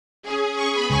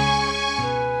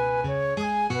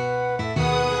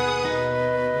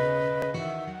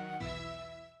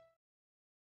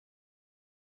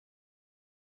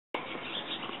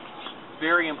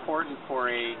very important for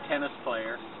a tennis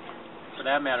player. For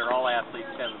that matter, all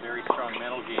athletes have a very strong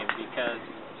mental game because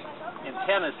in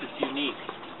tennis it's unique.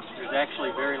 There's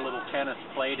actually very little tennis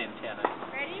played in tennis.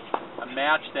 A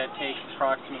match that takes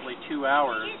approximately 2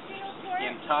 hours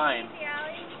in time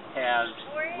has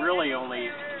really only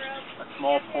a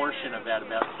small portion of that,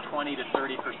 about 20 to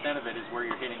 30% of it is where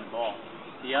you're hitting the ball.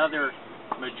 The other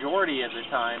majority of the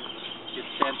time is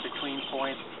spent between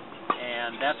points,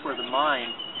 and that's where the mind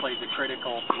plays a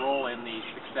critical role in the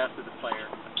success of the player.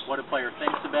 What a player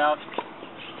thinks about,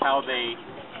 how they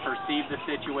perceive the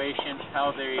situation, how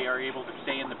they are able to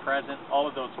stay in the present, all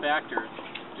of those factors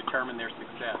determine their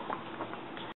success.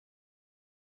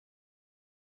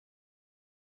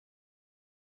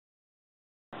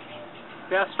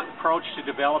 The best approach to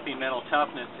developing mental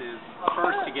toughness is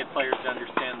first to get players to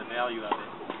understand the value of it.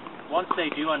 Once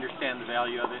they do understand the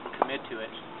value of it and commit to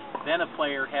it, then a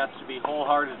player has to be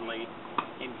wholeheartedly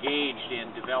engaged in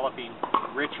developing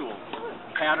rituals,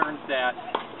 patterns that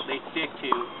they stick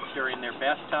to during their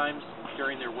best times,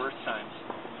 during their worst times.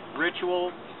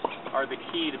 Rituals are the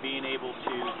key to being able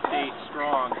to stay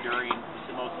strong during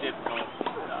the most difficult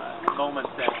moments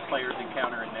that players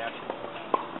encounter in matches.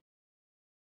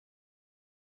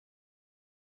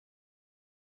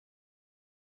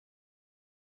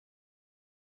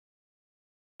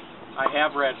 I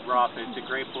have read Rafa. It's a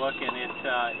great book, and it's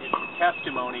a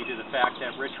testimony to the fact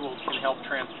that rituals can help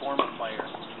transform a player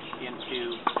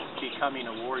into becoming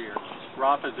a warrior.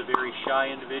 Rafa's a very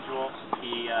shy individual.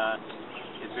 He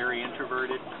is very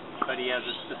introverted, but he has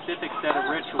a specific set of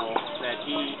rituals that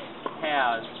he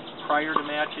has prior to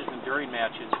matches and during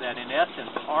matches that in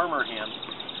essence armor him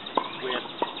with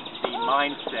the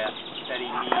mindset that he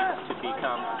needs to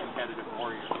become a competitive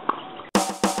warrior.